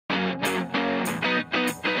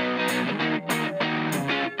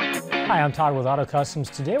Hi, I'm Todd with Auto Customs.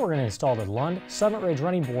 Today we're going to install the Lund Summit Ridge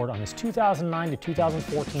running board on this 2009 to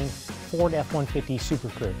 2014 Ford F-150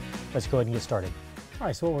 SuperCrew. Let's go ahead and get started. All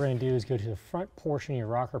right, so what we're going to do is go to the front portion of your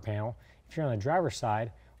rocker panel. If you're on the driver's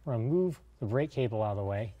side, we're going to move the brake cable out of the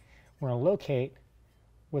way. We're going to locate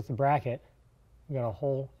with the bracket. We've got a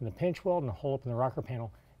hole in the pinch weld and a hole up in the rocker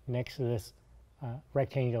panel next to this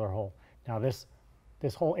rectangular hole. Now this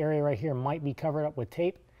whole area right here might be covered up with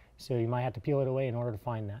tape, so you might have to peel it away in order to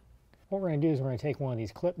find that. What we're going to do is we're going to take one of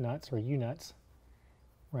these clip nuts or U-nuts.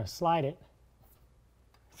 We're going to slide it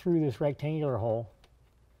through this rectangular hole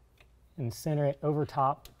and center it over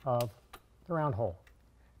top of the round hole.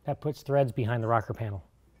 That puts threads behind the rocker panel.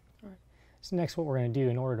 All right. So next what we're going to do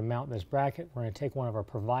in order to mount this bracket, we're going to take one of our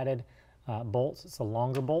provided bolts. It's a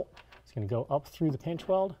longer bolt. It's going to go up through the pinch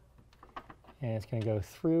weld and it's going to go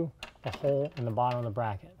through the hole in the bottom of the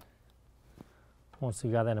bracket. Once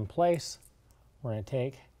we've got that in place, we're going to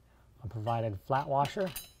take a provided flat washer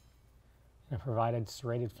and a provided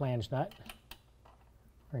serrated flange nut.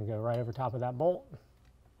 We're going to go right over top of that bolt. We're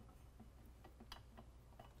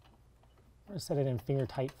going to set it in finger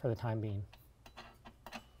tight for the time being.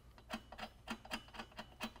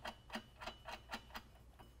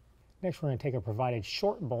 Next, we're going to take a provided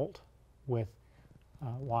short bolt with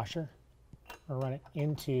washer. We're going to run it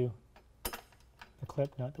into the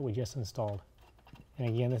clip nut that we just installed. And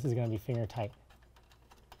again, this is going to be finger tight.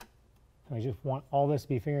 And we just want all this to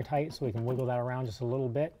be finger tight so we can wiggle that around just a little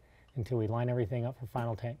bit until we line everything up for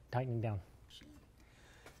final tightening down.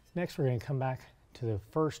 Next, we're going to come back to the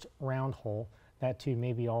first round hole. That too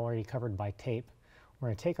may be already covered by tape. We're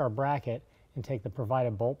going to take our bracket and take the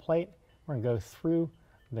provided bolt plate. We're going to go through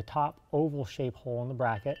the top oval shape hole in the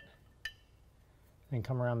bracket, then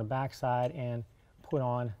come around the back side and put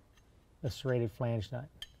on the serrated flange nut.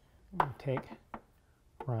 We're going to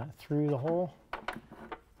run it through the hole,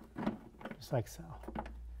 just like so.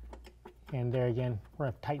 And there again, we're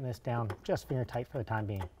going to tighten this down just finger tight for the time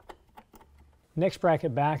being. Next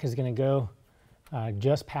bracket back is going to go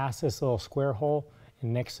just past this little square hole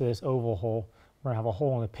and next to this oval hole. We're going to have a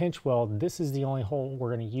hole in the pinch weld. This is the only hole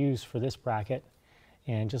we're going to use for this bracket.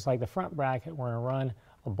 And just like the front bracket, we're going to run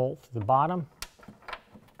a bolt through the bottom.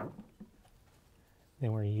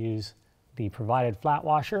 Then we're going to use the provided flat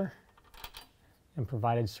washer and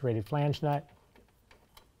provided serrated flange nut.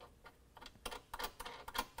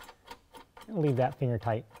 And leave that finger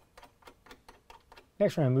tight.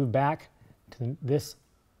 Next, we're going to move back to this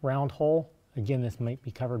round hole. Again, this might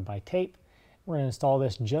be covered by tape. We're going to install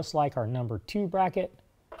this just like our number 2 bracket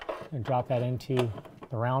and drop that into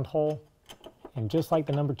the round hole. And just like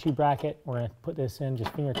the number 2 bracket, we're going to put this in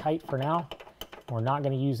just finger tight for now. We're not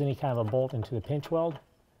going to use any kind of a bolt into the pinch weld.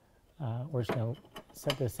 We're just going to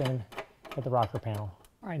set this in at the rocker panel.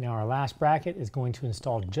 All right, now our last bracket is going to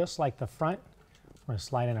install just like the front. We're going to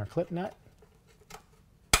slide in our clip nut.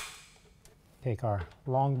 Take our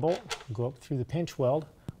long bolt, go up through the pinch weld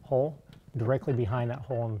hole, directly behind that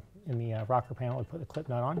hole in the rocker panel we put the clip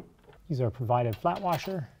nut on. Use our provided flat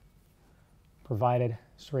washer, provided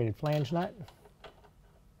serrated flange nut.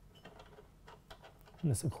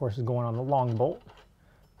 And this, of course, is going on the long bolt.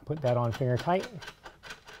 Put that on finger tight.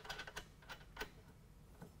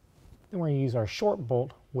 Then we're going to use our short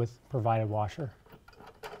bolt with provided washer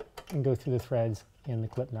and go through the threads in the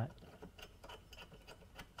clip nut.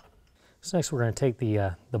 So next we're going to take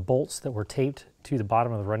the bolts that were taped to the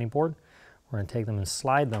bottom of the running board. We're going to take them and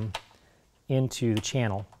slide them into the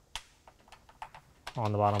channel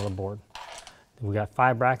on the bottom of the board. We've got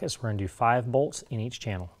 5 brackets. We're going to do 5 bolts in each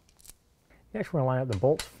channel. Next, we're going to line up the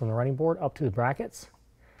bolts from the running board up to the brackets.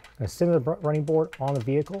 I'm going to center the running board on the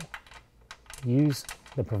vehicle. Use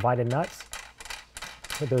the provided nuts.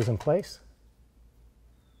 Put those in place.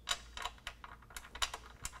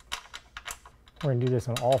 We're going to do this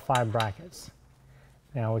on all 5 brackets.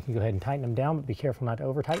 Now we can go ahead and tighten them down, but be careful not to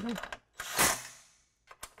over tighten them.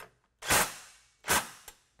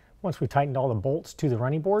 Once we've tightened all the bolts to the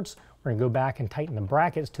running boards, we're going to go back and tighten the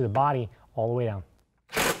brackets to the body all the way down.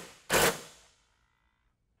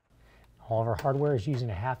 All of our hardware is using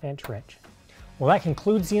a 1/2 inch wrench. Well, that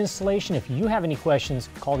concludes the installation. If you have any questions,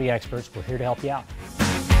 call the experts. We're here to help you out.